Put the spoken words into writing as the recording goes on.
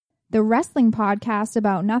The wrestling podcast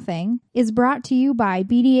about nothing is brought to you by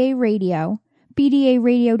BDA Radio. BDA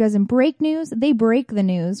Radio doesn't break news, they break the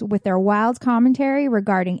news with their wild commentary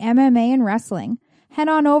regarding MMA and wrestling. Head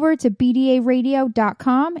on over to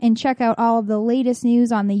bdaradio.com and check out all of the latest news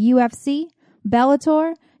on the UFC,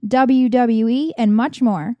 Bellator, WWE, and much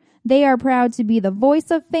more. They are proud to be the voice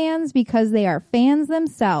of fans because they are fans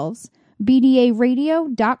themselves.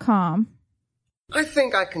 bdaradio.com. I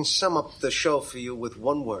think I can sum up the show for you with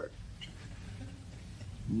one word.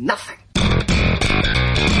 Nothing.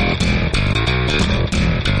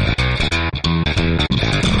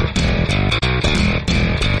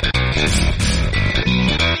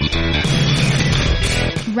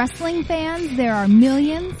 Wrestling fans, there are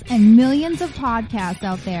millions and millions of podcasts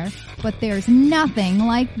out there, but there's nothing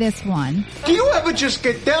like this one. Do you ever just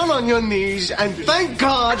get down on your knees and thank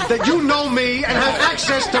God that you know me and have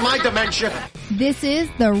access to my dementia? This is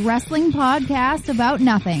the wrestling podcast about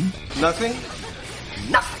nothing. Nothing?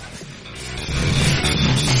 Nothing.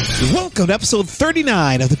 Welcome to episode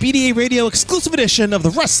 39 of the BDA Radio exclusive edition of the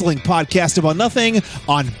wrestling podcast about nothing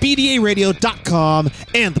on BDARadio.com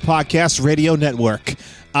and the Podcast Radio Network.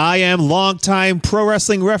 I am longtime pro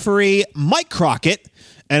wrestling referee Mike Crockett,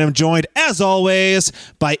 and I'm joined, as always,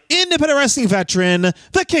 by independent wrestling veteran,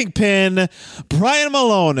 the Kingpin, Brian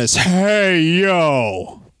Malonis. Hey,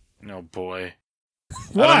 yo. Oh, boy.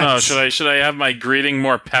 What? I don't know. Should I have my greeting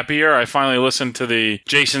more peppier? I finally listened to the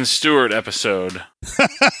Jason Stewart episode.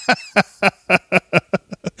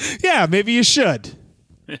 Yeah, maybe you should.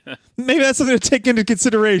 Maybe that's something to take into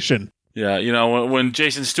consideration. Yeah, you know, when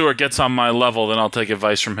Jason Stewart gets on my level, then I'll take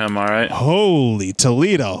advice from him, all right? Holy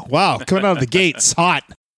Toledo. Wow, coming out of the gates hot.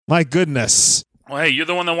 My goodness. Well, hey, you're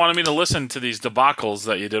the one that wanted me to listen to these debacles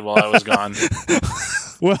that you did while I was gone.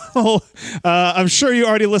 Well, I'm sure you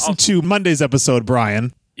already listened to Monday's episode,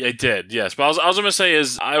 Brian. Yeah, I did, yes. But I was going to say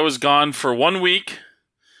is I was gone for 1 week,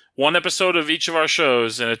 one episode of each of our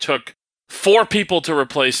shows, and it took 4 people to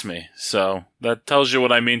replace me. So that tells you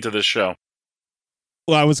what I mean to this show.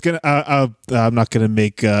 Well, I was gonna. I'm not gonna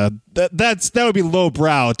make. That would be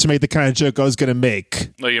lowbrow to make the kind of joke I was gonna make.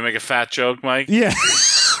 Oh, you make a fat joke, Mike? Yeah.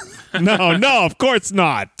 No, of course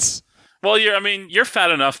not. Well, you're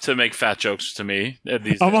fat enough to make fat jokes to me.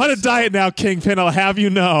 I'm on a diet now, Kingpin. I'll have you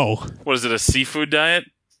know. What is it? A seafood diet?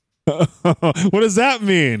 What does that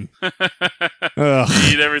mean?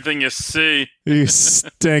 Eat everything you see. You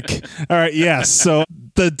stink. All right, yes. So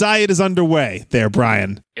the diet is underway there,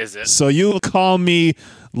 Brian. Is it? So you will call me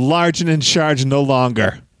large and in charge no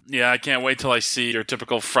longer. Yeah, I can't wait till I see your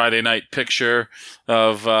typical Friday night picture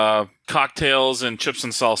of cocktails and chips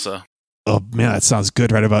and salsa. Oh, man, that sounds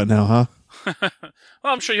good right about now, huh?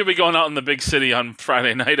 Well, I'm sure you'll be going out in the big city on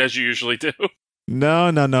Friday night, as you usually do.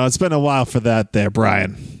 No. It's been a while for that there,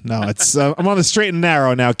 Brian. No, it's I'm on the straight and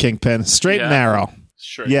narrow now, Kingpin. Straight and narrow.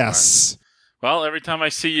 Sure. Yes. Well, every time I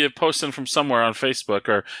see you posting from somewhere on Facebook,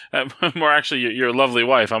 or more actually, your lovely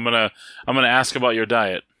wife, I'm gonna ask about your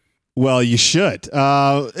diet. Well, you should.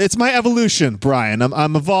 It's my evolution, Brian.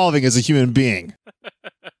 I'm evolving as a human being.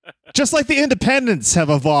 Just like the independents have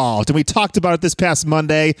evolved, and we talked about it this past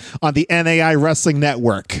Monday on the NAI Wrestling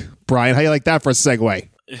Network. Brian, how you like that for a segue?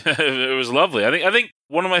 It was lovely. I think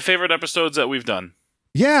one of my favorite episodes that we've done.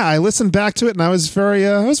 Yeah, I listened back to it and I was very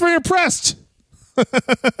impressed.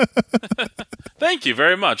 Thank you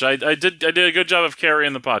very much. I did a good job of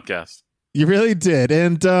carrying the podcast. You really did,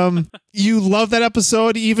 and you love that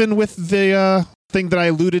episode, even with the thing that I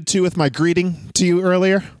alluded to with my greeting to you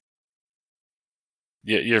earlier.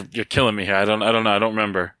 You're killing me here. I don't know. I don't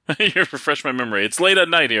remember. You refresh my memory. It's late at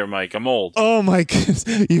night here, Mike. I'm old. Oh my goodness!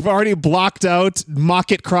 You've already blocked out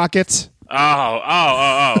Mocket Crockett. Oh!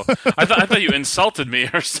 I thought you insulted me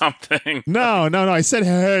or something. No. I said,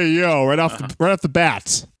 "Hey, yo!" right off the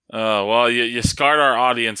bat. Oh well, you scarred our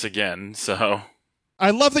audience again. So I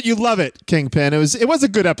love that you love it, Kingpin. It was a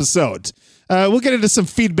good episode. We'll get into some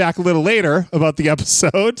feedback a little later about the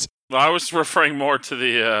episode. Well, I was referring more to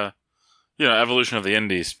the evolution of the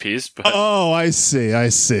Indies piece. But oh, I see.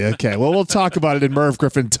 Okay, well, we'll talk about it in Merv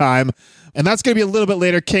Griffin time. And that's going to be a little bit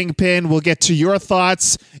later, Kingpin. We'll get to your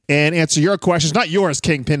thoughts and answer your questions. Not yours,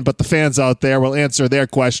 Kingpin, but the fans out there will answer their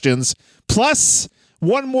questions. Plus,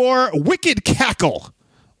 one more wicked cackle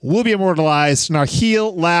will be immortalized in our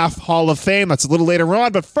Heel Laugh Hall of Fame. That's a little later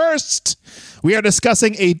on. But first, we are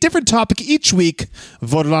discussing a different topic each week,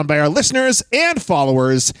 voted on by our listeners and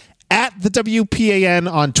followers at the WPAN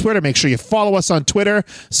on Twitter. Make sure you follow us on Twitter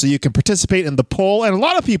so you can participate in the poll. And a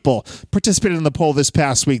lot of people participated in the poll this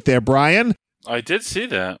past week there, Brian. I did see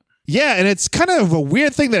that. Yeah, and it's kind of a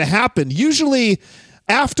weird thing that happened. Usually,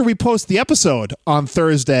 after we post the episode on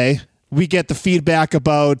Thursday, we get the feedback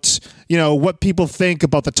about, what people think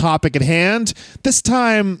about the topic at hand. This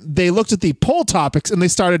time, they looked at the poll topics and they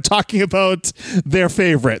started talking about their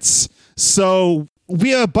favorites. So we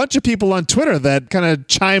have a bunch of people on Twitter that kind of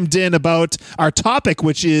chimed in about our topic,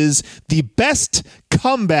 which is the best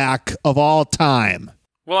comeback of all time.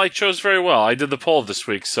 Well, I chose very well. I did the poll this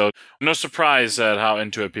week, so no surprise at how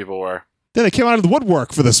into it people were. Then they came out of the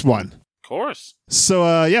woodwork for this one. Of course. So,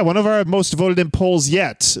 one of our most voted in polls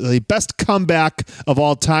yet. The best comeback of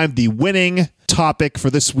all time, the winning topic for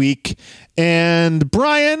this week. And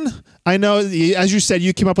Brian, I know, as you said,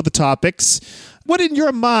 you came up with the topics. What in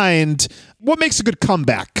your mind, what makes a good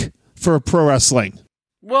comeback for pro wrestling?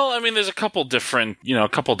 Well, there's a couple different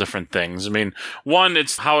things. One,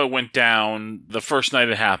 it's how it went down the first night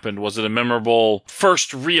it happened. Was it a memorable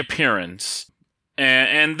first reappearance?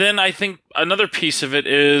 And then I think another piece of it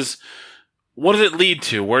is, what did it lead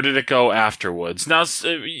to? Where did it go afterwards? Now,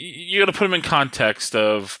 you got to put him in context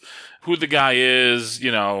of who the guy is.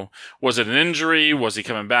 Was it an injury? Was he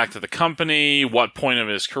coming back to the company? What point of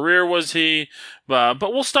his career was he? But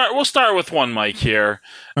we'll start with one mic here.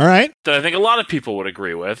 All right. That I think a lot of people would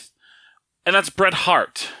agree with, and that's Bret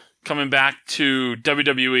Hart coming back to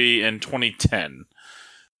WWE in 2010.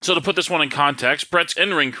 So to put this one in context, Bret's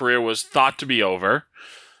in-ring career was thought to be over,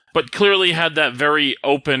 but clearly had that very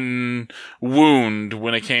open wound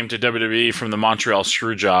when it came to WWE from the Montreal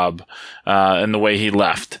Screwjob and the way he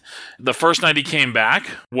left. The first night he came back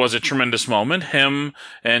was a tremendous moment. Him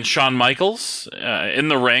and Shawn Michaels in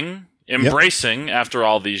the ring, embracing after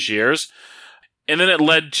all these years. And then it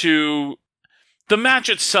led to... The match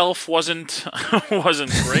itself wasn't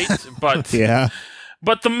great, but... Yeah.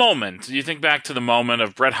 But the moment, you think back to the moment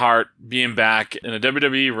of Bret Hart being back in a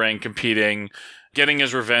WWE ring competing, getting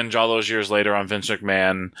his revenge all those years later on Vince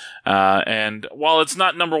McMahon. And while it's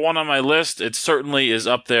not number one on my list, it certainly is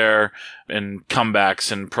up there in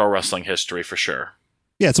comebacks in pro wrestling history for sure.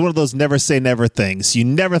 Yeah, it's one of those never say never things. You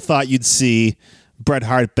never thought you'd see Bret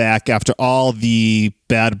Hart back after all the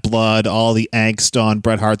bad blood, all the angst on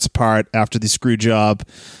Bret Hart's part after the screw job.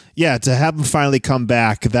 Yeah, to have him finally come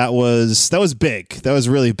back, that was big. That was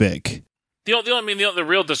really big. The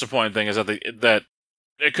real disappointing thing is that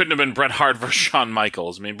it couldn't have been Bret Hart versus Shawn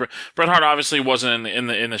Michaels. Bret Hart obviously wasn't in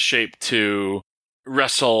the shape to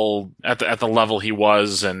wrestle at the level he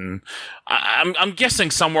was, and I'm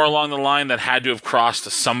guessing somewhere along the line that had to have crossed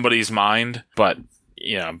somebody's mind. But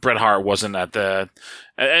Bret Hart wasn't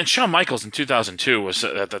and Shawn Michaels in 2002 was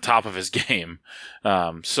at the top of his game.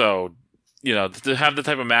 So. To have the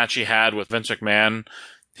type of match he had with Vince McMahon,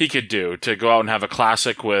 he could do. To go out and have a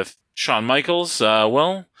classic with Shawn Michaels,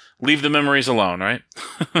 leave the memories alone, right?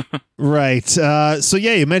 Right. So,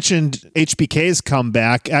 you mentioned HBK's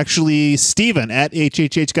comeback. Actually, Steven at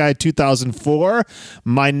HHHGuy2004,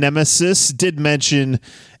 my nemesis, did mention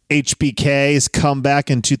HBK's comeback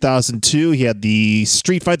in 2002. He had the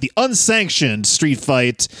street fight, the unsanctioned street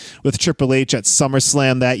fight with Triple H at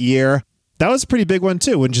SummerSlam that year. That was a pretty big one,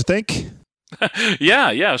 too, wouldn't you think?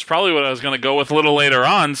 Yeah, it's probably what I was going to go with a little later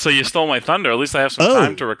on, so you stole my thunder. At least I have some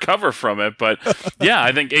time to recover from it. But yeah,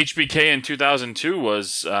 I think HBK in 2002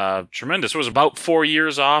 was tremendous. It was about 4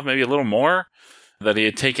 years off, maybe a little more, that he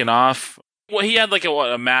had taken off. Well, he had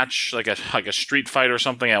a match, like a street fight or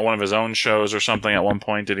something at one of his own shows or something at one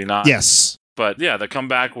point, did he not? Yes. But yeah, the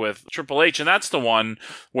comeback with Triple H, and that's the one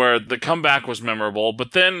where the comeback was memorable,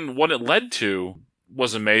 but then what it led to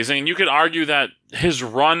was amazing. And you could argue that his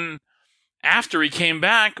run after he came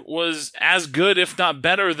back was as good, if not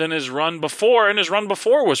better, than his run before, and his run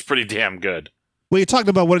before was pretty damn good. Well, you're talking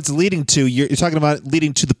about what it's leading to. You're talking about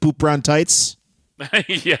leading to the poop brown tights?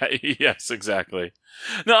 Yes, exactly.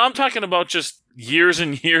 No, I'm talking about just years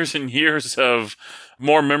and years and years of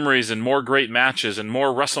more memories and more great matches and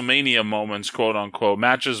more WrestleMania moments, quote unquote.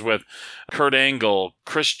 Matches with Kurt Angle,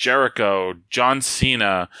 Chris Jericho, John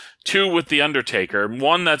Cena, 2 with The Undertaker,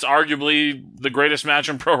 1 that's arguably the greatest match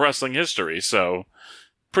in pro wrestling history. So,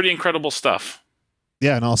 pretty incredible stuff.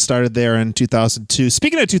 Yeah, and all started there in 2002.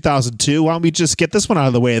 Speaking of 2002, why don't we just get this one out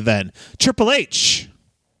of the way then? Triple H.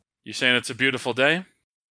 You saying it's a beautiful day?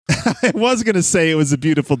 I was going to say it was a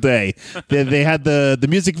beautiful day. They had the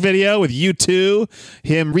music video with U2,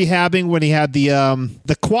 him rehabbing when he had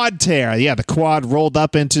the quad tear. Yeah, the quad rolled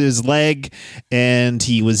up into his leg, and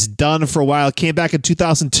he was done for a while. Came back in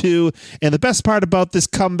 2002, and the best part about this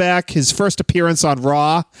comeback, his first appearance on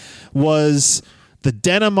Raw, was the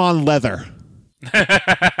denim on leather.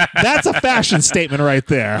 That's a fashion statement right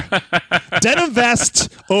there. Denim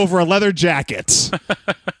vest over a leather jacket.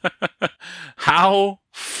 How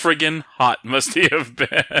friggin' hot must he have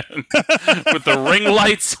been with the ring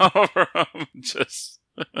lights over him? Just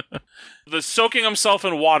The soaking himself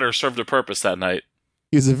in water served a purpose that night.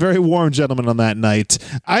 He was a very warm gentleman on that night.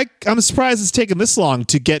 I'm surprised it's taken this long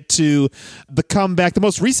to get to the comeback, the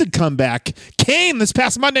most recent comeback, Kane, this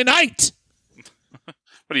past Monday night.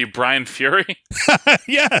 What are you, Brian Fury?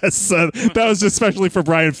 Yes, that was especially for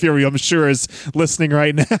Brian Fury, I'm sure, is listening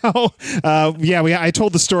right now. I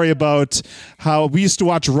told the story about how we used to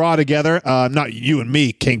watch Raw together. Not you and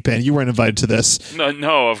me, Kingpin. You weren't invited to this.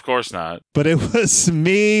 No, of course not. But it was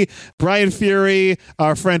me, Brian Fury,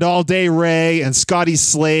 our friend All Day Ray, and Scotty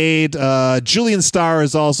Slade. Julian Starr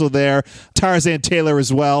is also there. Tarzan Taylor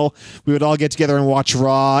as well. We would all get together and watch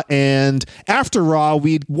Raw. And after Raw,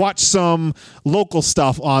 we'd watch some local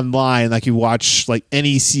stuff online, like you watch like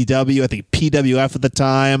NECW, I think PWF at the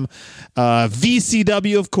time,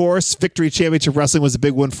 VCW, of course. Victory Championship Wrestling was a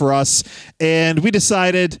big one for us, and we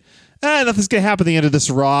decided nothing's gonna happen at the end of this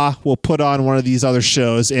Raw. We'll put on one of these other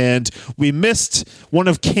shows, and we missed one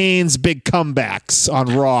of Kane's big comebacks on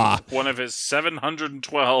Raw. One of his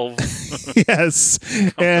 712 yes,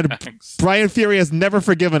 and Brian Fury has never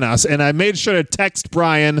forgiven us, and I made sure to text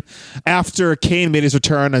Brian after Kane made his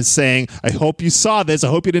return and saying, I hope you saw this. I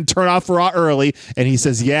hope you didn't turn off Raw early. And he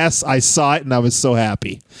says, yes, I saw it, and I was so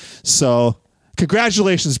happy. So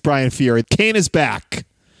congratulations, Brian Fury. Kane is back.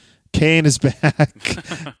 Kane is back.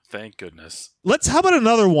 Thank goodness. How about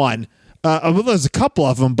another one? Well, there's a couple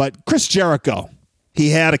of them, but Chris Jericho.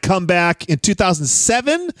 He had a comeback in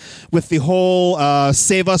 2007 with the whole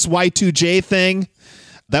Save Us Y2J thing.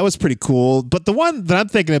 That was pretty cool. But the one that I'm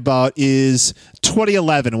thinking about is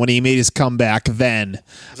 2011 when he made his comeback then.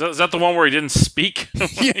 Is that the one where he didn't speak?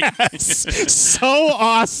 Yes. So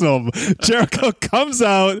awesome. Jericho comes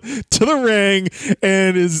out to the ring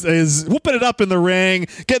and is whooping it up in the ring,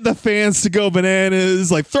 getting the fans to go bananas,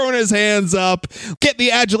 like throwing his hands up, getting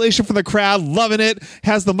the adulation from the crowd, loving it,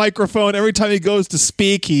 has the microphone. Every time he goes to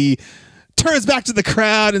speak, he turns back to the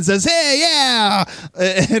crowd and says, hey, yeah,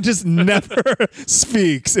 and just never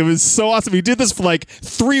speaks. It was so awesome. He did this for like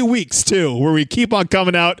 3 weeks, too, where we keep on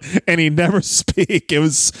coming out and he never speak. It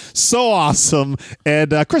was so awesome.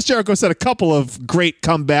 And Chris Jericho said a couple of great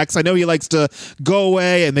comebacks. I know he likes to go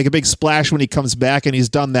away and make a big splash when he comes back, and he's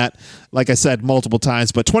done that, like I said, multiple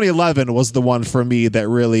times. But 2011 was the one for me that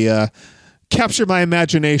really captured my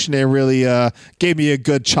imagination and really gave me a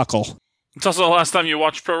good chuckle. It's also the last time you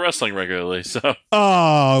watch pro wrestling regularly, so.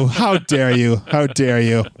 Oh, how dare you! How dare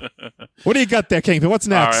you! What do you got there, Kingpin? What's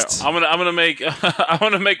next? All right, I'm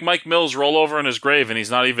gonna make Mike Mills roll over in his grave, and he's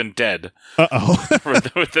not even dead.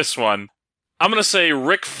 With this one, I'm gonna say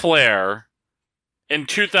Ric Flair in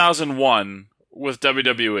 2001 with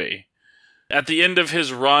WWE. At the end of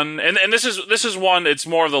his run, and this is one. It's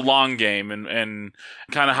more of the long game and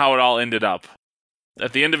kind of how it all ended up.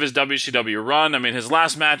 At the end of his WCW run, I mean, his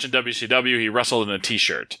last match in WCW, he wrestled in a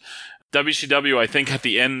t-shirt. WCW, I think, at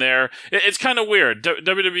the end there, it's kind of weird.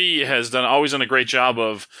 WWE has always done a great job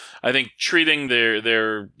of, I think, treating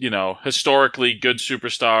their historically good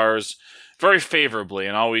superstars very favorably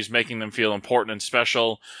and always making them feel important and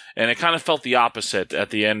special. And it kind of felt the opposite at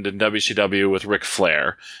the end in WCW with Ric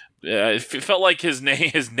Flair. It felt like his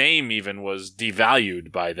name even was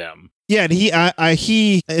devalued by them. Yeah, and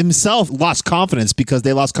he himself lost confidence because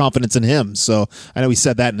they lost confidence in him. So I know he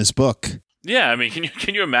said that in his book. Yeah, I mean,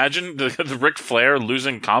 can you imagine the Ric Flair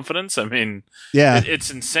losing confidence? I mean, yeah,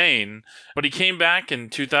 it's insane. But he came back in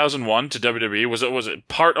 2001 to WWE. Was it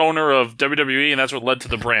part owner of WWE, and that's what led to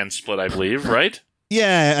the brand split, I believe, right?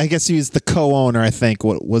 Yeah, I guess he was the co-owner. I think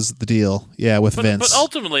what was the deal? Yeah, with Vince. But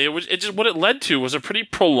ultimately, what it led to was a pretty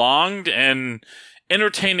prolonged and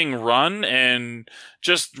entertaining run and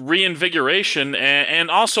just reinvigoration, and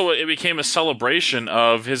also it became a celebration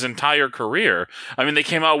of his entire career. I mean, they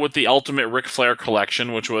came out with the Ultimate Ric Flair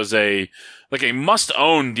Collection, which was a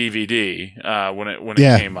must-own DVD when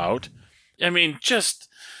it came out. I mean, just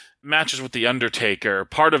matches with The Undertaker,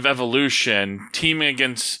 part of Evolution, teaming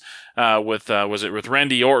against with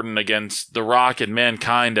Randy Orton against The Rock and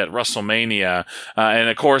Mankind at WrestleMania, and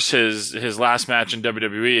of course his last match in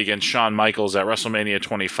WWE against Shawn Michaels at WrestleMania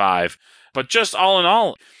 25. But just all in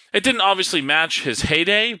all, it didn't obviously match his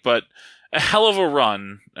heyday, but a hell of a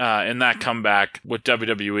run in that comeback with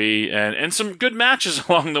WWE, and some good matches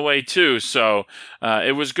along the way too. So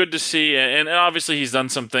it was good to see, and obviously he's done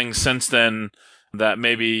some things since then that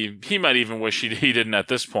maybe he might even wish he didn't at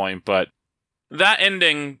this point, but that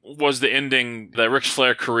ending was the ending that Ric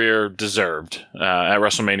Flair career deserved at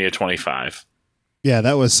WrestleMania 25. Yeah,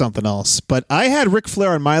 that was something else. But I had Ric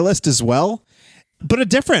Flair on my list as well, but a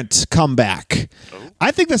different comeback. Oh.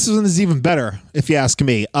 I think this one is even better, if you ask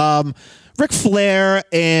me. Ric Flair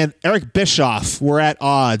and Eric Bischoff were at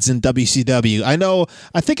odds in WCW.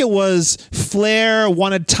 I think it was Flair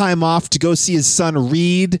wanted time off to go see his son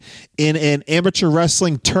Reed in an amateur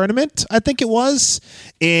wrestling tournament, I think it was.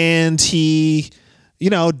 And he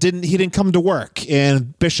didn't come to work,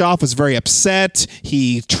 and Bischoff was very upset.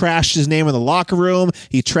 He trashed his name in the locker room.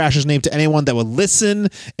 He trashed his name to anyone that would listen,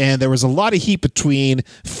 and there was a lot of heat between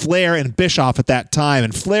Flair and Bischoff at that time,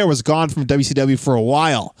 and Flair was gone from WCW for a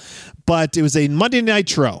while. But it was a Monday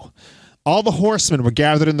Nitro. All the Horsemen were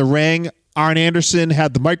gathered in the ring. Arn Anderson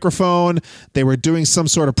had the microphone. They were doing some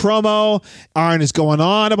sort of promo. Arn is going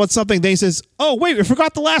on about something. Then he says, "Oh, wait, we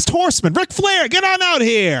forgot the last Horseman. Ric Flair, get on out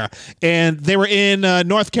here." And they were in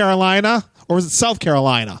North Carolina, or was it South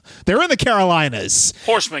Carolina? They were in the Carolinas.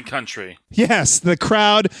 Horseman country. Yes, the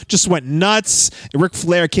crowd just went nuts. Ric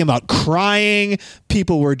Flair came out crying.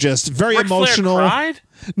 People were just very Ric emotional. Flair cried?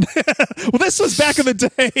 Well, this was back in the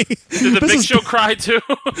day. Did the Big Show cry too?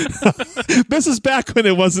 This is back when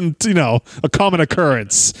it wasn't, a common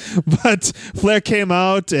occurrence. But Flair came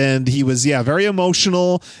out and he was, very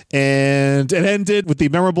emotional. And it ended with the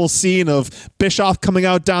memorable scene of Bischoff coming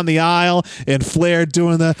out down the aisle and Flair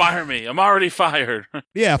doing the "Fire me, I'm already fired."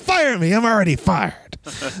 Yeah, fire me, I'm already fired.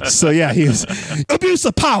 So he was abuse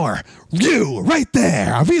of power. You right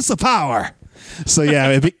there, abuse of power. So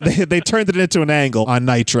they turned it into an angle on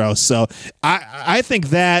Nitro. So I think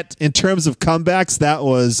that in terms of comebacks, that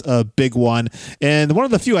was a big one, and one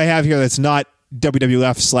of the few I have here that's not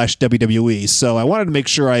WWF/WWE. So I wanted to make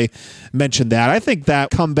sure I mentioned that. I think that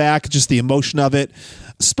comeback, just the emotion of it,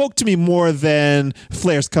 spoke to me more than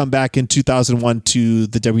Flair's comeback in 2001 to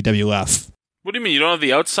the WWF. What do you mean? You don't have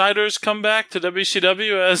the Outsiders come back to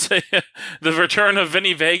WCW as the return of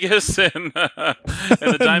Vinny Vegas and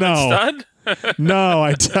the Diamond Stud? No,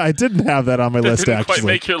 I didn't have that on my list, didn't actually. Quite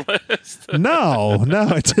make your list. No,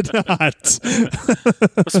 I did not.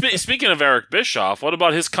 Speaking of Eric Bischoff, what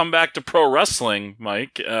about his comeback to pro wrestling,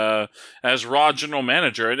 Mike, as Raw general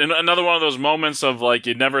manager? And another one of those moments of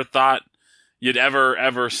you never thought you'd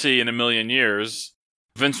ever see in a million years.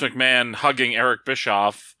 Vince McMahon hugging Eric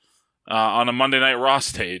Bischoff on a Monday Night Raw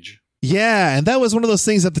stage. Yeah, and that was one of those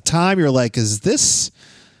things at the time you're like, is this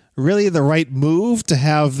really the right move to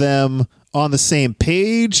have them on the same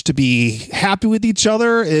page, to be happy with each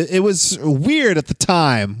other? It was weird at the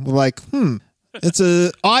time. Like, it's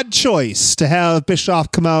an odd choice to have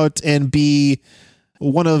Bischoff come out and be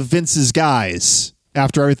one of Vince's guys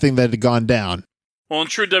after everything that had gone down. Well, in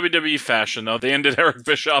true WWE fashion, though, they ended Eric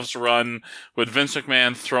Bischoff's run with Vince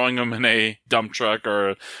McMahon throwing him in a dump truck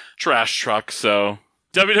or a trash truck. So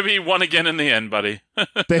WWE won again in the end, buddy.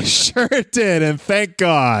 They sure did, and thank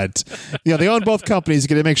God. They own both companies.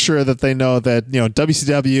 Got to make sure that they know that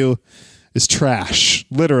WCW is trash,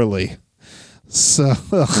 literally. So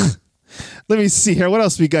let me see here. What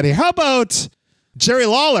else we got here? How about Jerry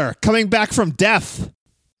Lawler coming back from death?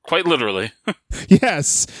 Quite literally.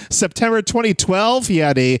 Yes. September 2012, he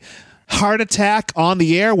had a heart attack on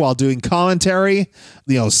the air while doing commentary,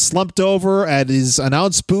 slumped over at his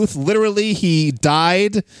announce booth. Literally, he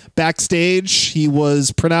died backstage. He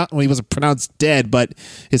wasn't pronounced dead, but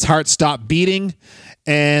his heart stopped beating,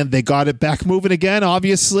 and they got it back moving again,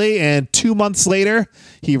 obviously. And 2 months later,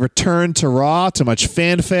 he returned to Raw to much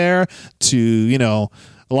fanfare, to,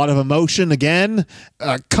 a lot of emotion again.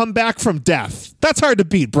 Come back from death. That's hard to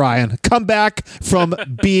beat, Brian. Come back from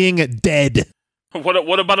being dead.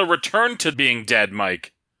 What about a return to being dead,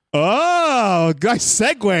 Mike? Oh, nice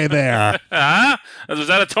segue there. Was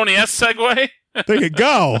that a Tony S segue? There you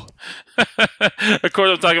go. Of course,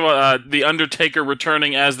 I'm talking about The Undertaker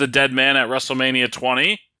returning as the Dead Man at WrestleMania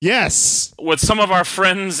 20. Yes. With some of our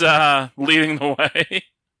friends leading the way.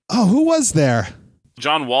 Oh, who was there?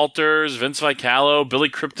 John Walters, Vince Vicalo, Billy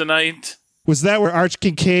Kryptonite. Was that where Arch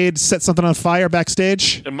Kincaid set something on fire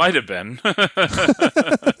backstage? It might have been.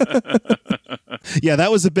 Yeah, that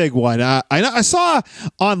was a big one. I saw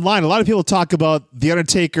online a lot of people talk about The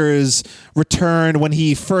Undertaker's return when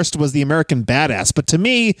he first was the American Badass. But to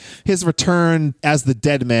me, his return as the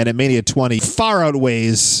Dead Man at Mania 20 far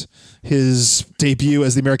outweighs his debut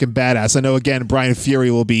as the American Badass. I know, again, Brian Fury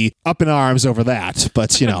will be up in arms over that,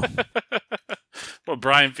 but, Well,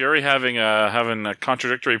 Brian Fury having a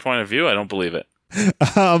contradictory point of view, I don't believe it.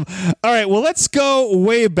 All right, well, let's go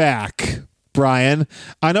way back, Brian.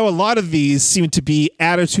 I know a lot of these seem to be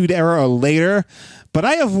Attitude Era or later, but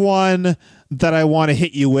I have one that I want to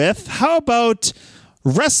hit you with. How about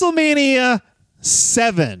WrestleMania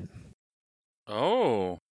 7?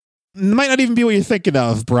 Oh. Might not even be what you're thinking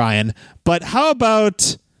of, Brian, but how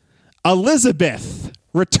about Elizabeth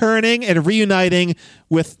returning and reuniting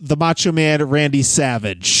with the Macho Man Randy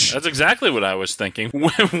Savage. That's exactly what I was thinking.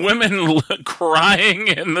 Women crying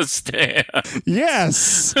in the stand.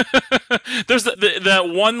 Yes. There's that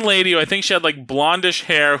one lady who I think she had like blondish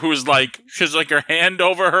hair who's like, she's like her hand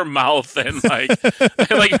over her mouth and like,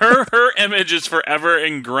 like her image is forever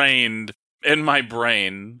ingrained in my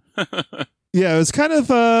brain. Yeah, it was kind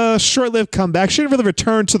of a short-lived comeback. She didn't really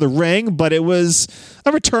return to the ring, but it was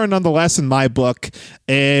a return nonetheless in my book.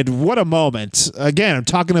 And what a moment. Again, I'm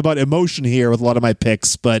talking about emotion here with a lot of my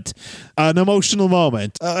picks, but an emotional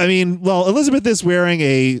moment. I mean, well, Elizabeth is wearing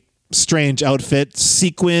a strange outfit,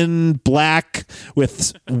 sequin black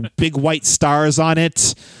with big white stars on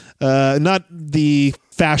it. Not the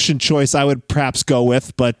fashion choice I would perhaps go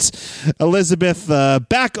with, but Elizabeth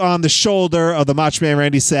back on the shoulder of the Macho Man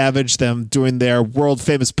Randy Savage, them doing their world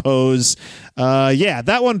famous pose. Yeah,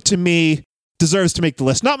 that one to me deserves to make the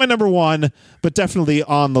list. Not my number one, but definitely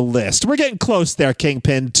on the list. We're getting close there,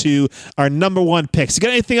 Kingpin, to our number one picks. You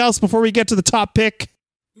got anything else before we get to the top pick?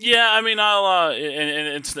 Yeah, I mean,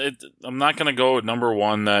 I'm not going to go with number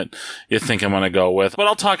one that you think I'm going to go with, but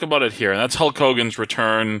I'll talk about it here. And that's Hulk Hogan's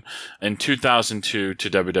return in 2002 to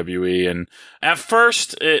WWE. And at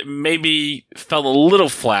first, it maybe fell a little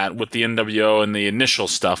flat with the NWO and the initial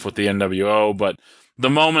stuff with the NWO, but the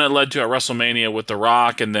moment it led to at WrestleMania with The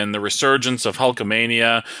Rock, and then the resurgence of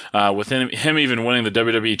Hulkamania, with him even winning the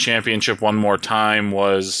WWE Championship one more time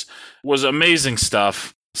was amazing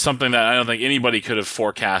stuff. Something that I don't think anybody could have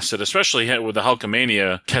forecasted, especially with the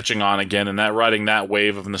Hulkamania catching on again and that riding that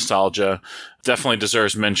wave of nostalgia. Definitely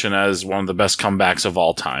deserves mention as one of the best comebacks of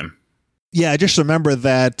all time. Yeah, I just remember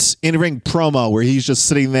that in-ring promo where he's just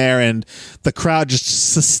sitting there and the crowd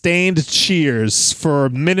just sustained cheers for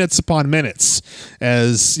minutes upon minutes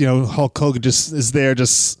as, you know, Hulk Hogan just is there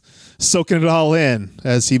just soaking it all in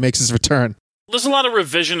as he makes his return. There's a lot of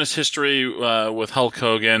revisionist history with Hulk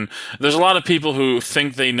Hogan. There's a lot of people who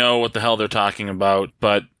think they know what the hell they're talking about,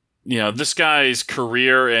 but you know, this guy's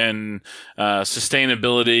career and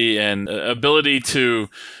sustainability and ability to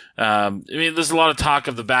I mean, there's a lot of talk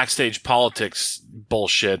of the backstage politics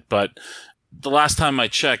bullshit, but the last time I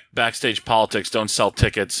checked, backstage politics don't sell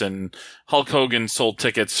tickets, and Hulk Hogan sold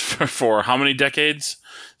tickets for how many decades?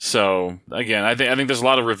 So again, I think there's a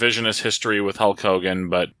lot of revisionist history with Hulk Hogan,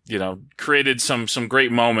 but you know, created some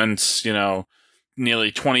great moments. You know,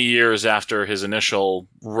 nearly 20 years after his initial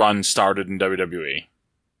run started in WWE.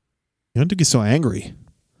 You don't think he's so angry?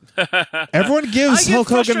 Everyone gives Hulk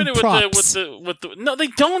Hogan props. No, they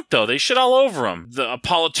don't though. They shit all over him. A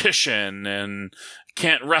politician and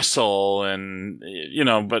can't wrestle, and you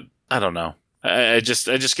know. But I don't know. I just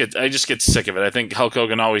get sick of it. I think Hulk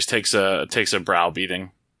Hogan always takes a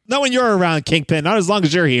browbeating. Not when you're around, Kingpin. Not as long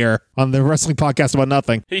as you're here on the wrestling podcast about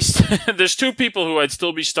nothing. There's two people who I'd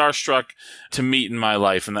still be starstruck to meet in my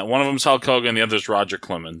life, and that one of them's Hulk Hogan, the other's Roger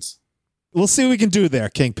Clemens. We'll see what we can do there,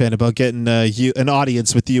 Kingpin, about getting an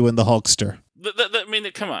audience with you and the Hulkster. I mean,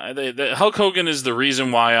 come on. Hulk Hogan is the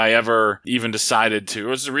reason why I ever even decided to. It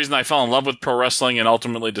was the reason I fell in love with pro wrestling and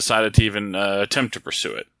ultimately decided to even attempt to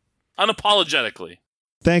pursue it. Unapologetically.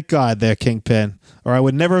 Thank God there, Kingpin, or I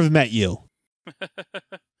would never have met you.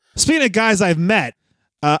 Speaking of guys I've met,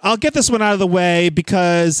 I'll get this one out of the way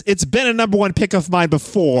because it's been a number one pick of mine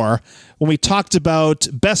before when we talked about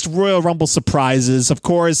best Royal Rumble surprises. Of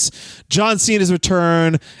course, John Cena's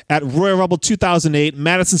return at Royal Rumble 2008,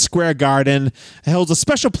 Madison Square Garden, holds a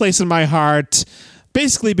special place in my heart,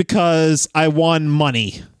 basically because I won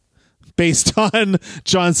money based on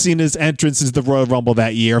John Cena's entrance into the Royal Rumble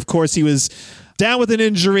that year. Of course, he was down with an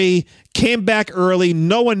injury, came back early.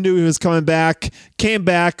 No one knew he was coming back. Came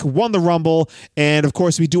back, won the Rumble. And, of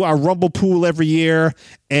course, we do our Rumble pool every year.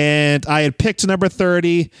 And I had picked number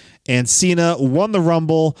 30, and Cena won the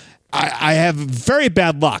Rumble. I have very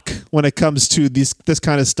bad luck when it comes to this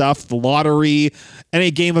kind of stuff, the lottery, any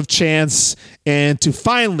game of chance. And to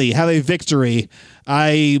finally have a victory,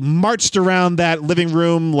 I marched around that living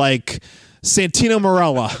room like Santino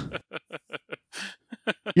Marella.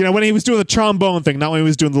 You know, when he was doing the trombone thing, not when he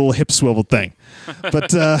was doing the little hip swivel thing.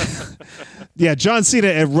 But, yeah, John Cena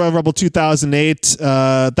at Royal Rumble 2008,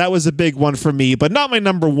 that was a big one for me, but not my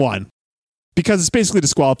number one. Because it's basically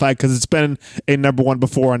disqualified because it's been a number one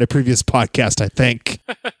before on a previous podcast, I think.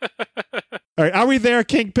 All right, are we there,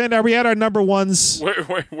 Kingpin? Are we at our number ones?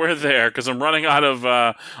 We're there because I'm running out of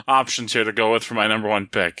options here to go with for my number one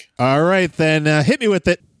pick. All right, then hit me with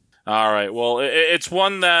it. All right. Well, it's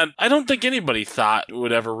one that I don't think anybody thought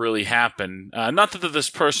would ever really happen. Not that this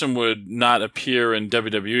person would not appear in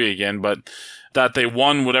WWE again, but that they,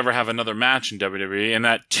 one, would ever have another match in WWE, and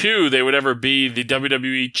that, two, they would ever be the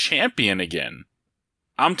WWE champion again.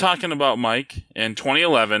 I'm talking about, Mike, in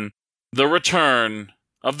 2011, the return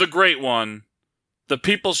of the great one, the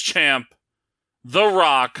People's Champ, The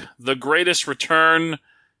Rock, the greatest return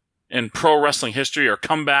in pro wrestling history, or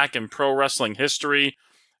comeback in pro wrestling history.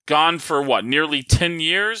 Gone for what, nearly 10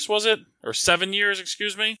 years, was it? Or 7 years,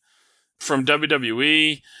 excuse me, from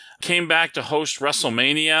WWE. Came back to host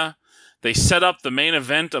WrestleMania. They set up the main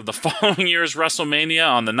event of the following year's WrestleMania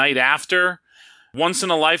on the night after. Once in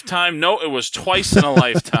a lifetime. No, it was twice in a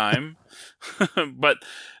lifetime. But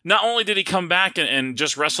not only did he come back and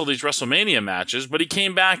just wrestle these WrestleMania matches, but he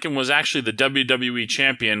came back and was actually the WWE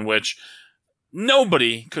champion, which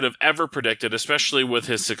nobody could have ever predicted, especially with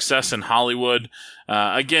his success in Hollywood.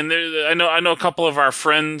 Again, I know a couple of our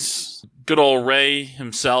friends, good old Ray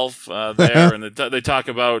himself there, and they talk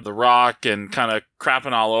about The Rock and kind of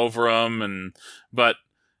crapping all over him. But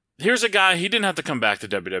here's a guy, he didn't have to come back to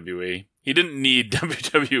WWE. He didn't need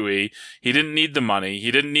WWE. He didn't need the money.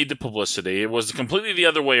 He didn't need the publicity. It was completely the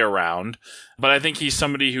other way around. But I think he's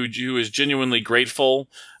somebody who is genuinely grateful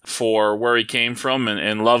for where he came from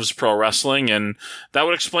and loves pro wrestling. And that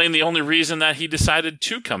would explain the only reason that he decided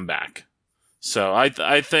to come back. So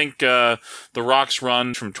I think The Rock's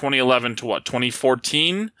run from 2011 to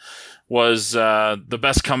 2014 was the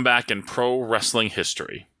best comeback in pro wrestling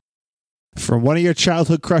history. From one of your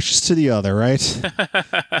childhood crushes to the other, right?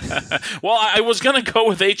 Well, I was going to go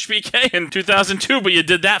with HBK in 2002, but you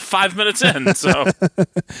did that 5 minutes in. So,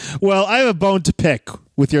 well, I have a bone to pick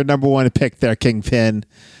with your number one pick there, Kingpin.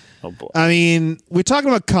 oh boy. I mean, we're talking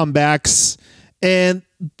about comebacks, and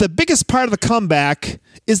the biggest part of the comeback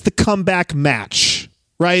is the comeback match,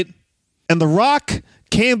 right? And The Rock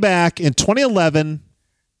came back in 2011,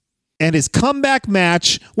 and his comeback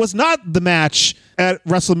match was not the match at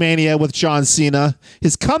WrestleMania with John Cena.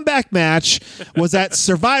 His comeback match was at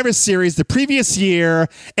Survivor Series the previous year,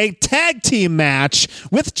 a tag team match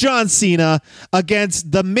with John Cena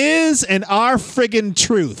against The Miz and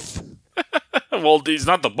R-Friggin-Truth. Well, he's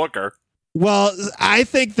not the booker. Well, I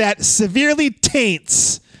think that severely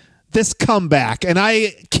taints this comeback, and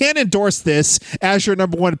I can't endorse this as your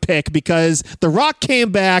number one pick because The Rock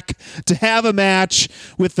came back to have a match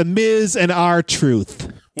with The Miz and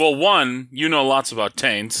R-Truth. Well, one, you know lots about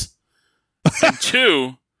taints. And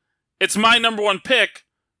two, it's my number one pick,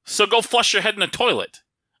 so go flush your head in a toilet.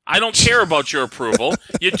 I don't care about your approval.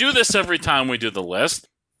 You do this every time we do the list.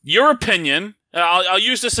 Your opinion, I'll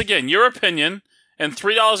use this again, your opinion, and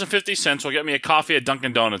 $3.50 will get me a coffee at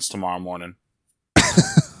Dunkin' Donuts tomorrow morning.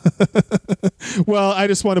 Well, I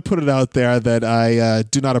just want to put it out there that I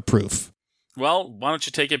do not approve. Well, why don't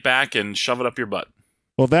you take it back and shove it up your butt?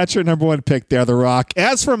 Well, that's your number one pick there, The Rock.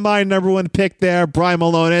 As for my number one pick there, Brian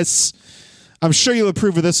Malonis, I'm sure you'll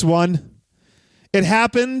approve of this one. It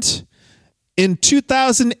happened in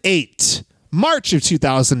 2008, March of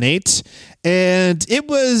 2008, and it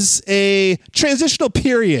was a transitional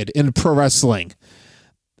period in pro wrestling.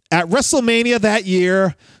 At WrestleMania that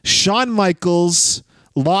year, Shawn Michaels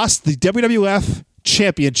lost the WWF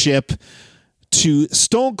Championship to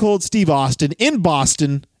Stone Cold Steve Austin in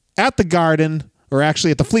Boston at the Garden, or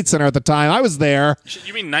actually at the Fleet Center at the time. I was there.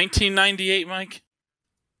 You mean 1998, Mike?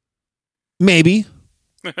 Maybe.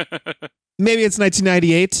 Maybe it's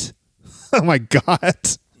 1998. Oh, my God.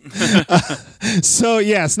 So,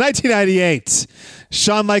 yes, 1998.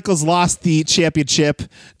 Shawn Michaels lost the championship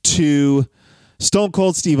to Stone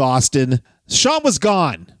Cold Steve Austin. Shawn was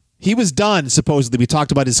gone. He was done, supposedly. We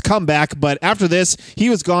talked about his comeback, but after this,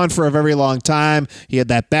 he was gone for a very long time. He had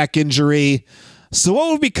that back injury. So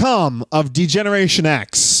what would become of D-Generation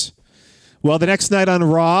X? Well, the next night on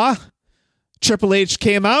Raw, Triple H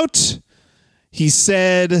came out. He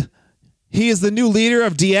said he is the new leader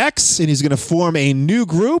of DX, and he's going to form a new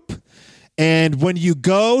group. And when you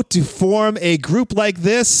go to form a group like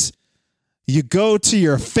this, you go to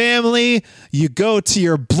your family, you go to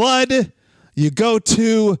your blood, you go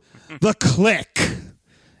to the Clique.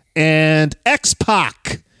 And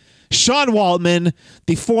X-Pac, Sean Waltman,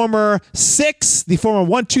 the former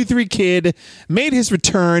 1, 2, 3 kid, made his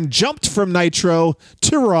return, jumped from Nitro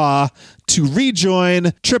to Raw to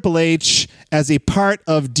rejoin Triple H as a part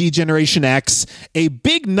of D-Generation X. A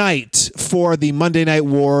big night for the Monday Night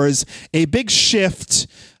Wars, a big shift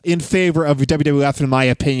in favor of WWF, in my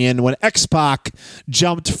opinion, when X-Pac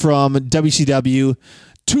jumped from WCW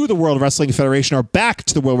to the World Wrestling Federation, or back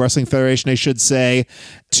to the World Wrestling Federation, I should say,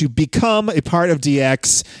 to become a part of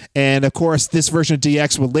DX. And of course, this version of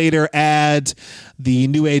DX will later add the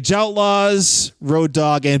New Age Outlaws, Road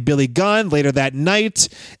Dogg, and Billy Gunn later that night.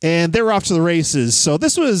 And they were off to the races. So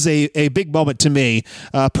this was a big moment to me.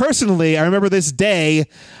 Personally, I remember this day.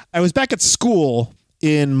 I was back at school,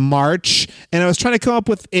 in March, and I was trying to come up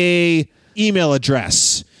with a email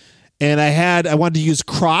address. And I wanted to use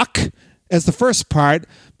Croc as the first part,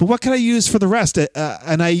 but what can I use for the rest?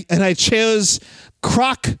 And I chose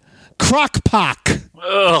Croc-Pock.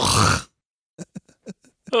 Ugh.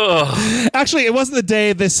 Ugh. Actually, it wasn't the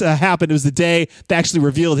day this happened. It was the day they actually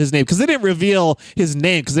revealed his name, because they didn't reveal his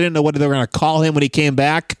name because they didn't know what they were going to call him when he came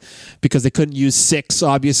back, because they couldn't use 6,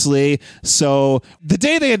 obviously. So the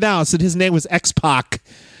day they announced that his name was X-Pac,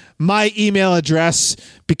 my email address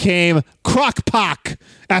became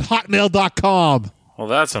crocpock@hotmail.com. Well,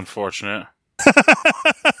 that's unfortunate.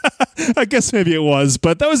 I guess maybe it was,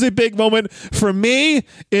 but that was a big moment for me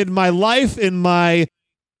in my life, in my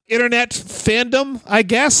internet fandom, I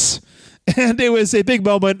guess. And it was a big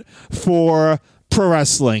moment for pro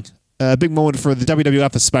wrestling, a big moment for the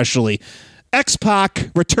WWF especially. X-Pac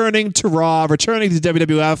returning to Raw, returning to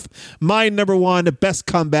WWF, my number one best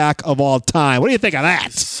comeback of all time. What do you think of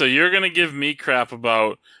that? So you're going to give me crap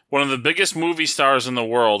about one of the biggest movie stars in the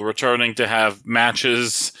world returning to have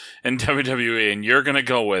matches in WWE, and you're going to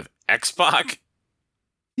go with X-Pac?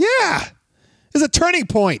 Yeah. It's a turning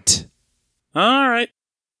point. All right.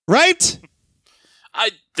 Right? I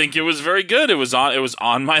think it was very good. It was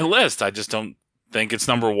on my list. I just don't think it's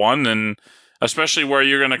number one, and especially where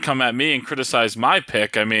you're going to come at me and criticize my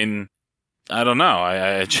pick. I mean, I don't know.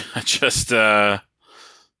 I just, that's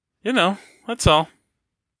all.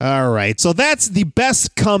 All right, so that's the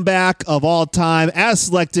best comeback of all time as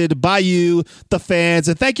selected by you, the fans.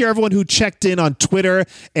 And thank you, everyone who checked in on Twitter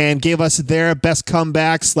and gave us their best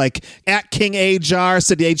comebacks, like at King Ajar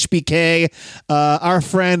said HBK. Our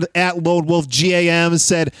friend at Lone Wolf GAM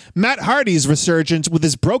said Matt Hardy's resurgence with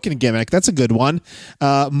his broken gimmick. That's a good one.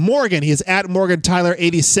 Morgan, he is at Morgan Tyler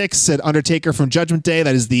 86, said Undertaker from Judgment Day.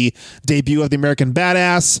 That is the debut of the American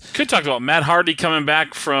Badass. Could talk about Matt Hardy coming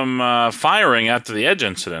back from firing after the Edge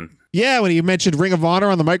incident. Yeah, when you mentioned Ring of Honor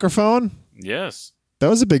on the microphone. Yes. That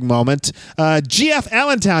was a big moment. GF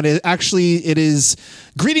Allentown, it is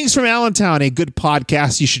Greetings from Allentown, a good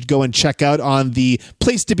podcast you should go and check out on the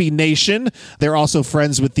Place to Be Nation. They're also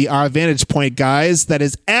friends with the Our Vantage Point guys. That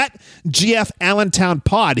is at GF Allentown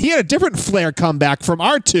Pod. He had a different Flair comeback from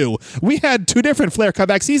R2. We had 2 different Flair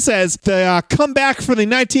comebacks. He says the comeback for the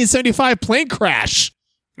 1975 plane crash.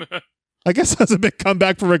 I guess that's a big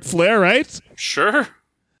comeback for Ric Flair, right? Sure.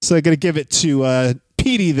 So I'm going to give it to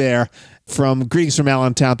Petey there from Greetings from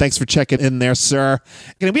Allentown. Thanks for checking in there, sir.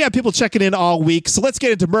 And we have people checking in all week, so let's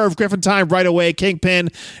get into Merv Griffin time right away. Kingpin,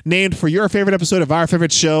 named for your favorite episode of our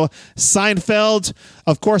favorite show, Seinfeld.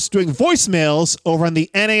 Of course, doing voicemails over on the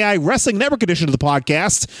NAI Wrestling Network edition of the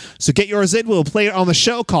podcast. So get yours in. We'll play it on the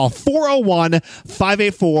show. Call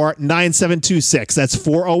 401-584-9726. That's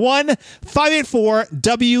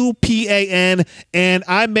 401-584-WPAN. And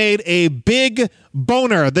I made a big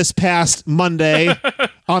boner this past Monday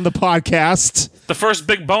on the podcast. The first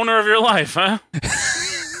big boner of your life, huh?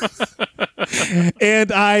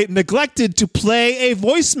 And I neglected to play a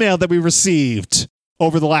voicemail that we received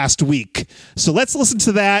over the last week. So let's listen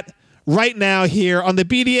to that right now here on the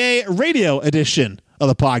BDA radio edition of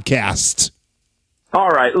the podcast. All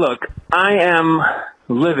right, look, I am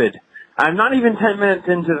livid. I'm not even 10 minutes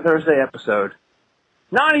into the Thursday episode.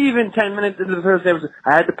 Not even 10 minutes into the Thursday episode.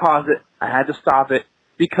 I had to pause it. I had to stop it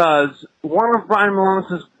because one of Brian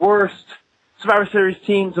Malonis' worst Survivor Series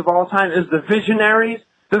teams of all time is the Visionaries.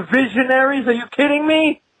 The Visionaries? Are you kidding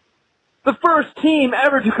me? The first team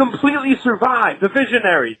ever to completely survive. The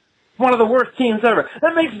Visionaries. One of the worst teams ever.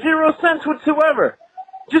 That makes zero sense whatsoever.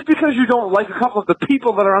 Just because you don't like a couple of the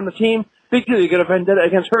people that are on the team, big deal, you get a vendetta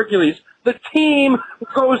against Hercules. The team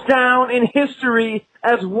goes down in history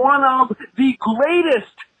as one of the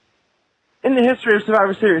greatest in the history of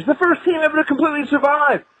Survivor Series. The first team ever to completely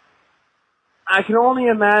survive. I can only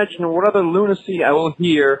imagine what other lunacy I will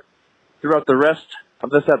hear throughout the rest of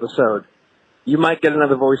this episode. You might get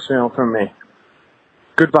another voicemail from me.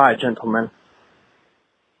 Goodbye, gentlemen.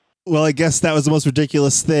 Well, I guess that was the most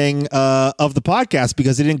ridiculous thing of the podcast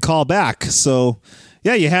because he didn't call back. So,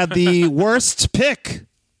 yeah, you had the worst pick.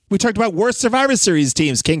 We talked about worst Survivor Series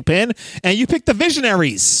teams, Kingpin, and you picked the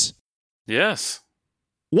Visionaries. Yes.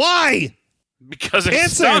 Why? Because it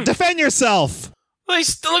Answer. stunk. Defend yourself.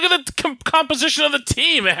 Look at the composition of the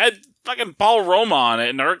team. It had fucking Paul Roma on it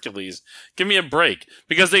and Hercules. Give me a break.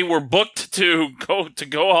 Because they were booked to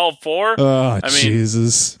go all 4. Oh,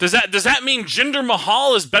 Jesus. Does that mean Jinder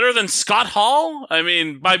Mahal is better than Scott Hall? I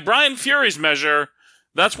mean, by Brian Fury's measure,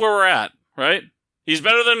 that's where we're at, right? He's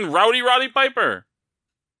better than Roddy Piper.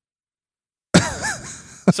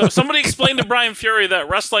 So somebody explain to Brian Fury that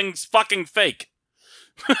wrestling's fucking fake.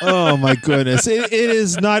 Oh, my goodness. It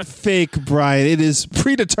is not fake, Brian. It is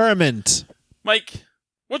predetermined. Mike,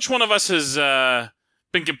 which one of us has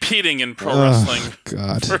been competing in pro wrestling?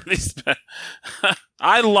 God. For these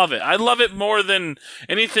I love it. I love it more than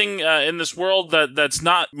anything in this world that's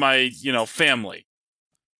not my, family.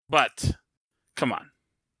 But, come on.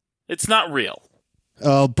 It's not real.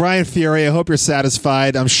 Oh, Brian Fury, I hope you're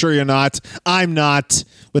satisfied. I'm sure you're not. I'm not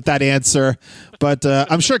with that answer. But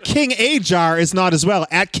I'm sure King Ajar is not as well.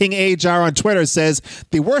 At King Ajar on Twitter says,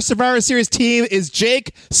 the worst Survivor Series team is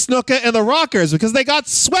Jake, Snuka, and the Rockers because they got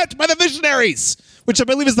swept by the Visionaries, which I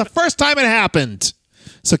believe is the first time it happened.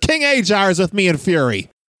 So King Ajar is with me and Fury.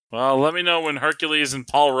 Well, let me know when Hercules and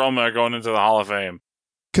Paul Roma are going into the Hall of Fame.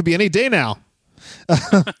 Could be any day now.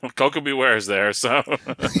 Coco Beware is there, so.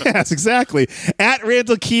 Yes, exactly. At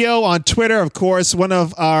Randall Keogh on Twitter, of course, one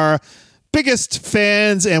of our biggest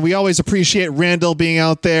fans, and we always appreciate Randall being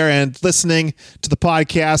out there and listening to the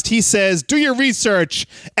podcast. He says, do your research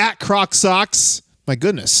at Croc Socks. My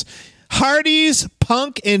goodness. Hardy's,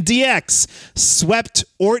 Punk, and DX swept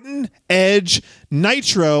Orton, Edge,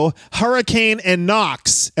 Nitro, Hurricane, and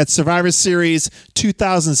Knox at Survivor Series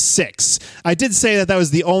 2006. I did say that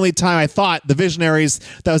was the only time I thought the Visionaries,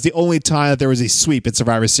 that was the only time that there was a sweep at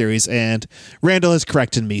Survivor Series, and Randall has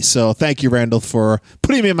corrected me. So thank you, Randall, for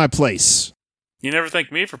putting me in my place. You never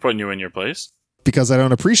thank me for putting you in your place. Because I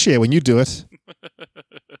don't appreciate when you do it.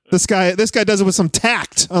 This guy does it with some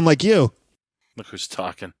tact, unlike you. Look who's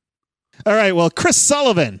talking. All right, well, Chris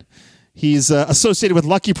Sullivan. He's associated with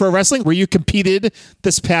Lucky Pro Wrestling, where you competed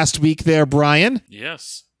this past week there, Brian.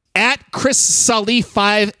 Yes. At Chris Sully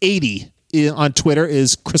 580 on Twitter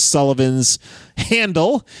is Chris Sullivan's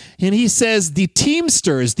handle. And he says the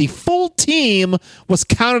Teamsters, the full team, was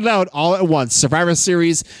counted out all at once. Survivor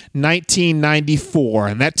Series 1994.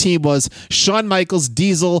 And that team was Shawn Michaels,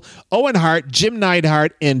 Diesel, Owen Hart, Jim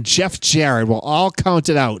Neidhart, and Jeff Jarrett were all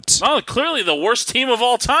counted out. Oh, clearly the worst team of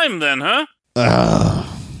all time then, huh?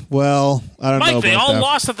 Well, I don't know. Mike, they all that.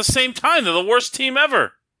 lost at the same time. They're the worst team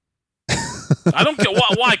ever. I don't get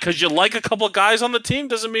why. Because you like a couple of guys on the team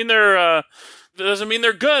doesn't mean they're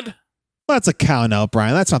good. Well, that's a count out,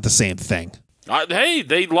 Brian. That's not the same thing. Hey,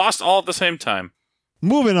 they lost all at the same time.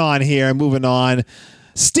 Moving on.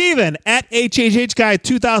 Steven at HHH Guy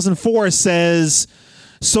 2004 says,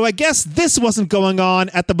 so I guess this wasn't going on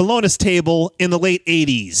at the Malonis table in the late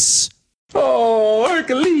 80s. Oh,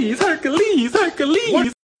 Hercules.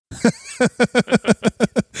 What?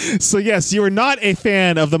 So yes, you were not a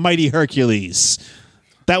fan of the Mighty Hercules.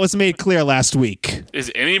 That was made clear last week.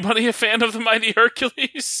 Is anybody a fan of the Mighty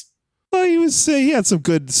Hercules? Well, he had some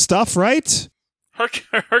good stuff, right?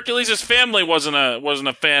 Hercules' family wasn't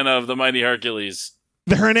a fan of the Mighty Hercules.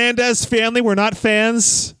 The Hernandez family were not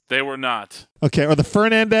fans? They were not. Okay, or the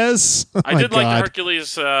Fernandez? I did like the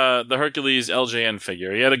Hercules LJN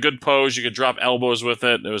figure. He had a good pose. You could drop elbows with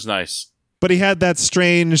it. It was nice. But he had that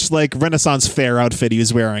strange, Renaissance fair outfit he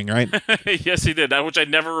was wearing, right? Yes, he did, which I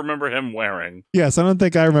never remember him wearing. Yes, I don't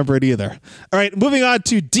think I remember it either. All right, moving on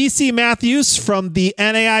to DC Matthews from the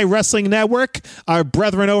NAI Wrestling Network, our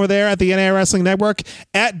brethren over there at the NAI Wrestling Network,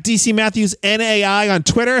 at DC Matthews NAI on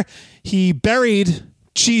Twitter. He buried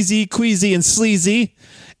Cheesy, Queasy, and Sleazy.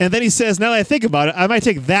 And then he says, now that I think about it, I might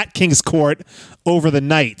take that King's Court over the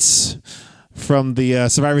Knights from the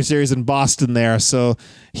Survivor Series in Boston there. So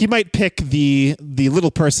he might pick the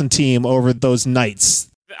little person team over those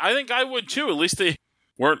Knights. I think I would too. At least they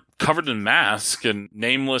weren't covered in masks and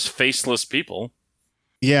nameless, faceless people.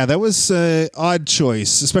 Yeah, that was an odd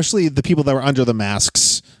choice, especially the people that were under the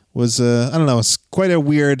masks. Was, I don't know, it's quite a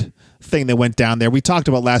weird thing that went down there. We talked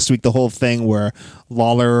about last week the whole thing where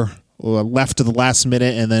Lawler left to the last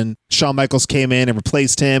minute and then Shawn Michaels came in and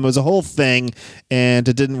replaced him. It was a whole thing and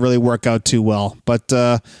it didn't really work out too well. But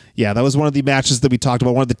yeah, that was one of the matches that we talked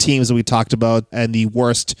about, one of the teams that we talked about, and the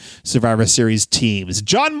worst Survivor Series teams.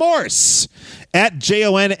 John Morse at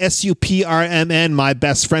JONSUPRMN, my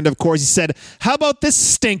best friend, of course. He said, how about this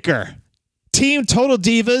stinker? Team Total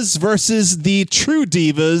Divas versus the True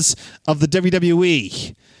Divas of the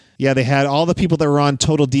WWE. Yeah, they had all the people that were on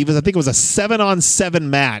Total Divas. I think it was a 7-on-7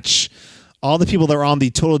 match. All the people that were on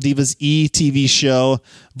the Total Divas TV show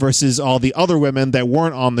versus all the other women that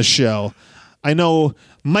weren't on the show. I know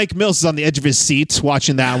Mike Mills is on the edge of his seat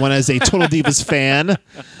watching that one as a Total Divas fan,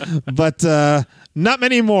 but not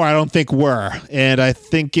many more, I don't think, were. And I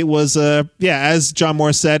think it was, as John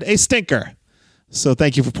Morse said, a stinker. So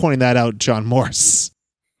thank you for pointing that out, John Morse.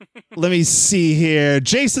 Let me see here.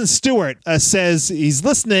 Jason Stewart says he's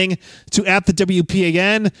listening to At the WP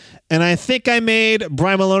again, and I think I made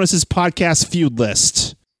Brian Malonis' podcast feud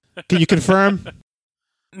list. Can you confirm?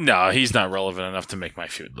 No, he's not relevant enough to make my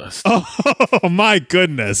feud list. Oh, my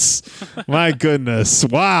goodness. My goodness.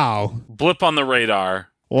 Wow. Blip on the radar.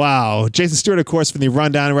 Wow. Jason Stewart, of course, from the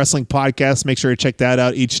Rundown Wrestling Podcast. Make sure to check that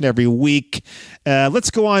out each and every week. Let's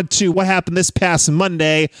go on to what happened this past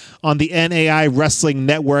Monday on the NAI Wrestling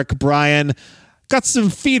Network. Brian, got some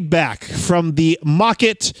feedback from the Mock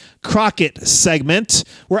It Crockett segment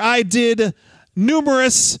where I did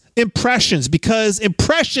numerous impressions because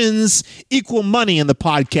impressions equal money in the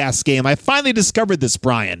podcast game. I finally discovered this,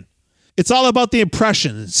 Brian. It's all about the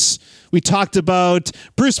impressions. We talked about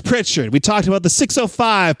Bruce Pritchard. We talked about the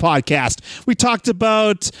 605 podcast. We talked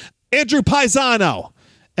about Andrew Paisano.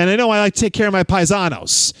 And I know I like to take care of my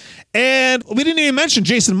paisanos. And we didn't even mention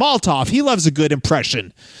Jason Maltoff. He loves a good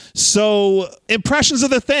impression. So impressions are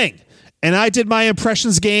the thing. And I did my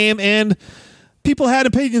impressions game, and people had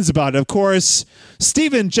opinions about it. Of course,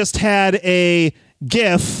 Steven just had a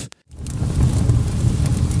GIF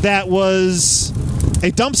that was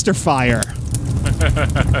a dumpster fire,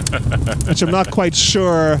 which I'm not quite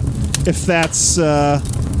sure if that's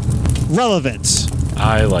relevant.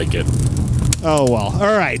 I like it. Oh, well.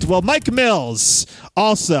 All right. Well, Mike Mills,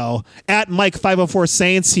 also at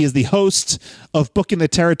Mike504Saints. He is the host of Booking the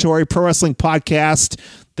Territory Pro Wrestling Podcast.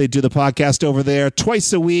 They do the podcast over there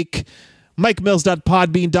twice a week.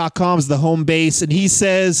 MikeMills.podbean.com is the home base. And he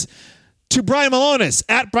says to Brian Malonis,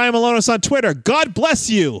 at Brian Malonis on Twitter, God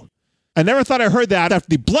bless you. I never thought I heard that after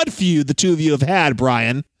the blood feud the two of you have had,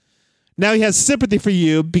 Brian. Now he has sympathy for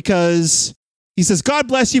you because he says, God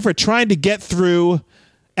bless you for trying to get through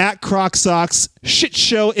at Croc Socks shit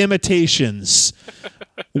show imitations.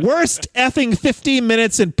 Worst effing 15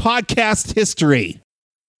 minutes in podcast history.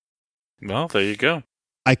 Well, there you go.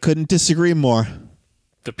 I couldn't disagree more.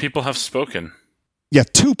 The people have spoken. Yeah,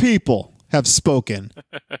 two people have spoken.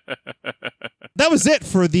 That was it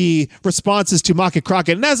for the responses to Mock It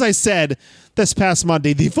Crockett. And as I said this past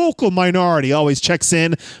Monday, the vocal minority always checks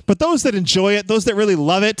in, but those that enjoy it, those that really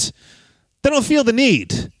love it, they don't feel the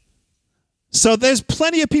need. So there's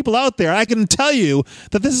plenty of people out there. I can tell you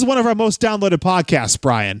that this is one of our most downloaded podcasts,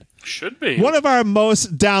 Brian. Should be. One of our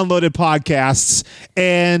most downloaded podcasts.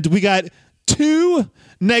 And we got 2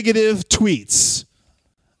 negative tweets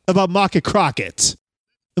about Mock It Crockett.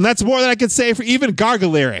 And that's more than I could say for even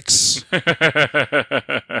Gargalyrics.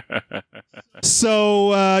 So,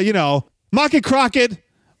 Mock It Crockett,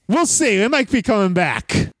 we'll see. It might be coming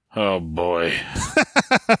back. Oh, boy.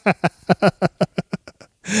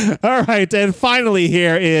 All right, and finally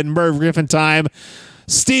here in Merv Griffin time,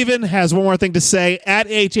 Steven has one more thing to say at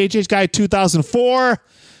HHHGuy 2004.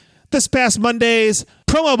 This past Monday's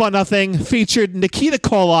Promo About Nothing featured Nikita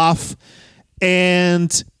Koloff,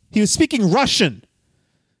 and he was speaking Russian.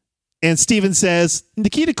 And Steven says,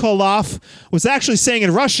 Nikita Koloff was actually saying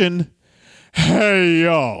in Russian, hey,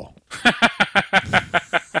 yo.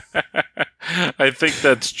 I think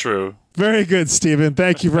that's true. Very good, Steven.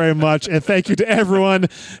 Thank you very much. And thank you to everyone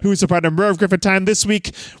who's a part of Merv Griffin Time this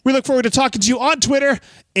week. We look forward to talking to you on Twitter,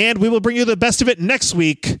 and we will bring you the best of it next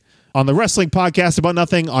week on the Wrestling Podcast About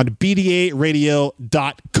Nothing on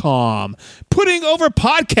BDARadio.com. Putting Over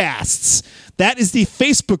Podcasts. That is the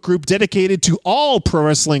Facebook group dedicated to all pro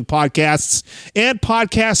wrestling podcasts and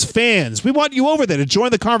podcast fans. We want you over there to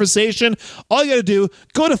join the conversation. All you got to do,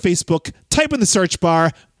 go to Facebook, type in the search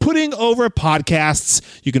bar, Putting Over Podcasts.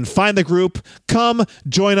 You can find the group. Come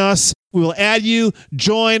join us. We will add you.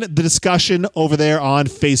 Join the discussion over there on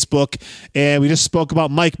Facebook. And we just spoke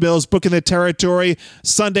about Mike Mills booking the territory.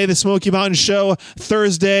 Sunday, the Smoky Mountain Show.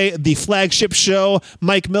 Thursday, the flagship show,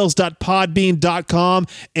 MikeMills.podbean.com.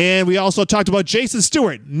 And we also talked about Jason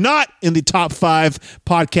Stewart, not in the top 5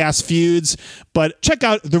 podcast feuds, but check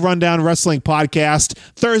out the Rundown Wrestling Podcast.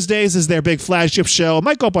 Thursdays is their big flagship show. It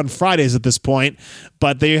might go up on Fridays at this point,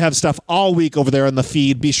 but they have stuff all week over there on the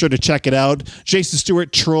feed. Be sure to check it out. Jason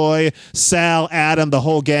Stewart, Troy, Sal, Adam, the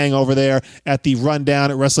whole gang over there at the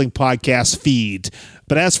Rundown Wrestling Podcast feed.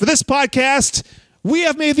 But as for this podcast, we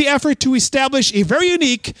have made the effort to establish a very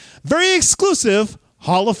unique, very exclusive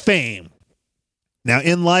Hall of Fame. Now,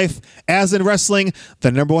 in life, as in wrestling,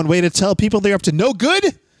 the number one way to tell people they're up to no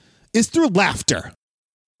good is through laughter.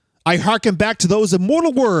 I hearken back to those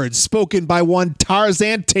immortal words spoken by one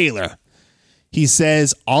Tarzan Taylor. He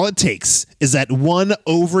says, all it takes is that one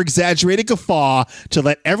over-exaggerated guffaw to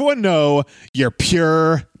let everyone know you're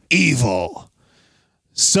pure evil.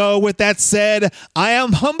 So with that said, I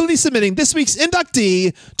am humbly submitting this week's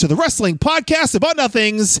inductee to the Wrestling Podcast About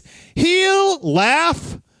Nothing's Heel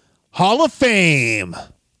Laugh Hall of Fame.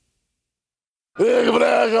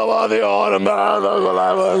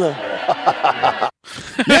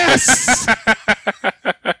 Yes!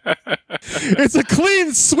 It's a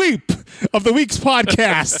clean sweep of the week's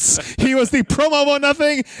podcasts. He was the promo about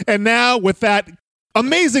nothing, and now with that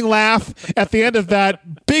amazing laugh at the end of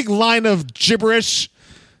that big line of gibberish,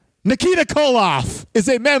 Nikita Koloff is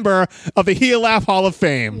a member of the Heel Laugh Hall of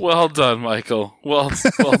Fame. Well done, Michael. Well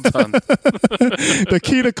done.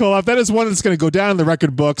 Nikita Koloff, that is one that's going to go down in the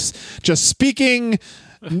record books. Just speaking,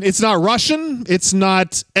 it's not Russian. It's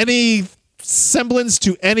not any semblance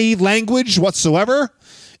to any language whatsoever.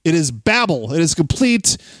 It is babble. It is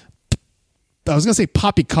complete, I was going to say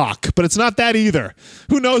poppycock, but it's not that either.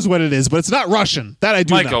 Who knows what it is, but it's not Russian. That I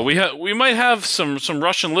do know. Michael, we might have some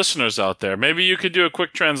Russian listeners out there. Maybe you could do a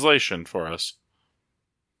quick translation for us.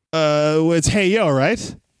 It's hey yo,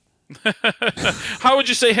 right? How would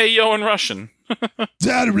you say hey yo in Russian?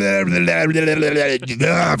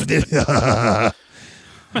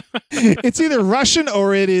 It's either Russian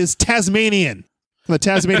or it is Tasmanian. The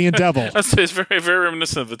Tasmanian Devil. It's very, very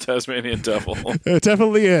reminiscent of the Tasmanian Devil. It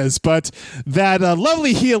definitely is. But that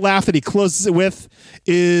lovely heel laugh that he closes it with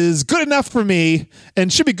is good enough for me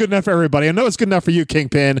and should be good enough for everybody. I know it's good enough for you,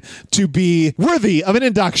 Kingpin, to be worthy of an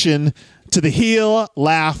induction to the Heel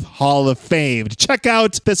Laugh Hall of Fame. Check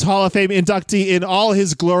out this Hall of Fame inductee in all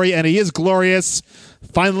his glory, and he is glorious.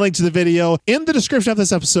 Find the link to the video in the description of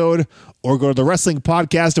this episode, or go to the Wrestling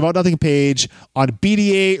Podcast About Nothing page on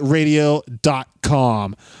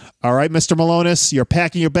bdaradio.com. All right, Mr. Malonis, you're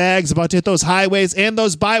packing your bags, about to hit those highways and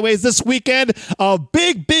those byways this weekend. A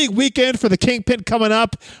big, big weekend for the Kingpin coming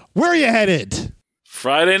up. Where are you headed?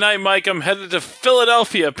 Friday night, Mike, I'm headed to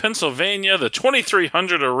Philadelphia, Pennsylvania, the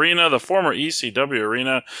 2300 Arena, the former ECW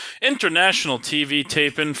Arena, international TV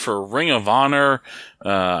taping for Ring of Honor.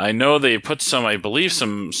 I know they put some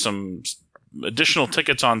additional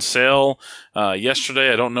tickets on sale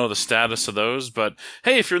yesterday. I don't know the status of those, but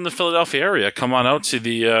hey, if you're in the Philadelphia area, come on out, see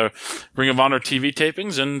the Ring of Honor TV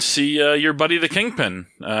tapings, and see your buddy the Kingpin.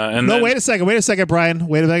 Wait a second, Brian.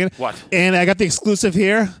 Wait a second. What? And I got the exclusive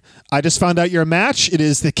here. I just found out your match. It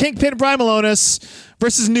is the Kingpin Brian Malonis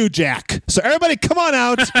versus New Jack. So everybody come on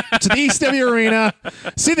out to the ECW Arena,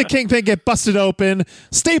 see the Kingpin get busted open,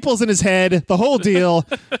 staples in his head, the whole deal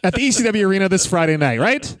at the ECW Arena this Friday night,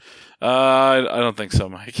 right? I don't think so,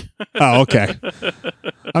 Mike. Oh, okay.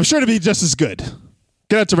 I'm sure to be just as good.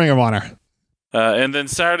 Get out to Ring of Honor. And then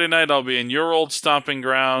Saturday night, I'll be in your old stomping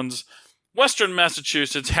grounds, Western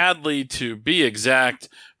Massachusetts, Hadley to be exact,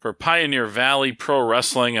 for Pioneer Valley Pro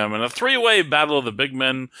Wrestling. I'm in a three-way battle of the big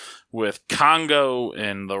men with Congo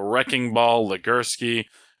and the Wrecking Ball Legursky.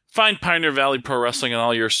 Find Pioneer Valley Pro Wrestling on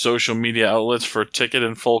all your social media outlets for ticket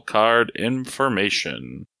and full card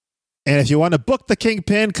information. And if you want to book the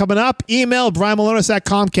Kingpin coming up, email Brian Malonis at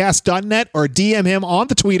Comcast.net or DM him on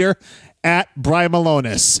the Twitter at Brian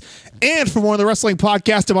Malonis. And for more of the Wrestling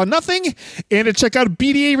Podcast About Nothing, and to check out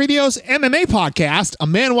BDA Radio's MMA podcast, A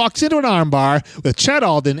Man Walks Into an Armbar with Chad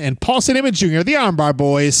Alden and Paul St. Amon Jr., the Armbar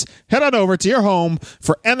Boys, head on over to your home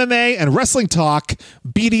for MMA and wrestling talk,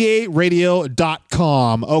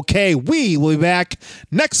 bdaradio.com. Okay, we will be back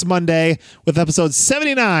next Monday with episode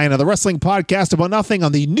 79 of the Wrestling Podcast About Nothing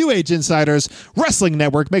on the New Age Insiders Wrestling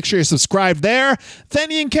Network. Make sure you're subscribed there. Then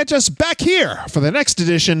you can catch us back here for the next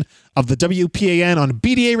edition of the WPAN on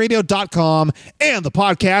bdaradio.com and the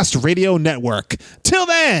Podcast Radio Network. Till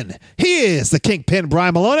then, he is the Kingpin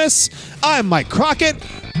Brian Malonis. I'm Mike Crockett.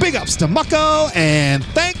 Big ups to Mucko, and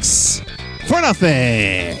thanks for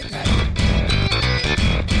nothing.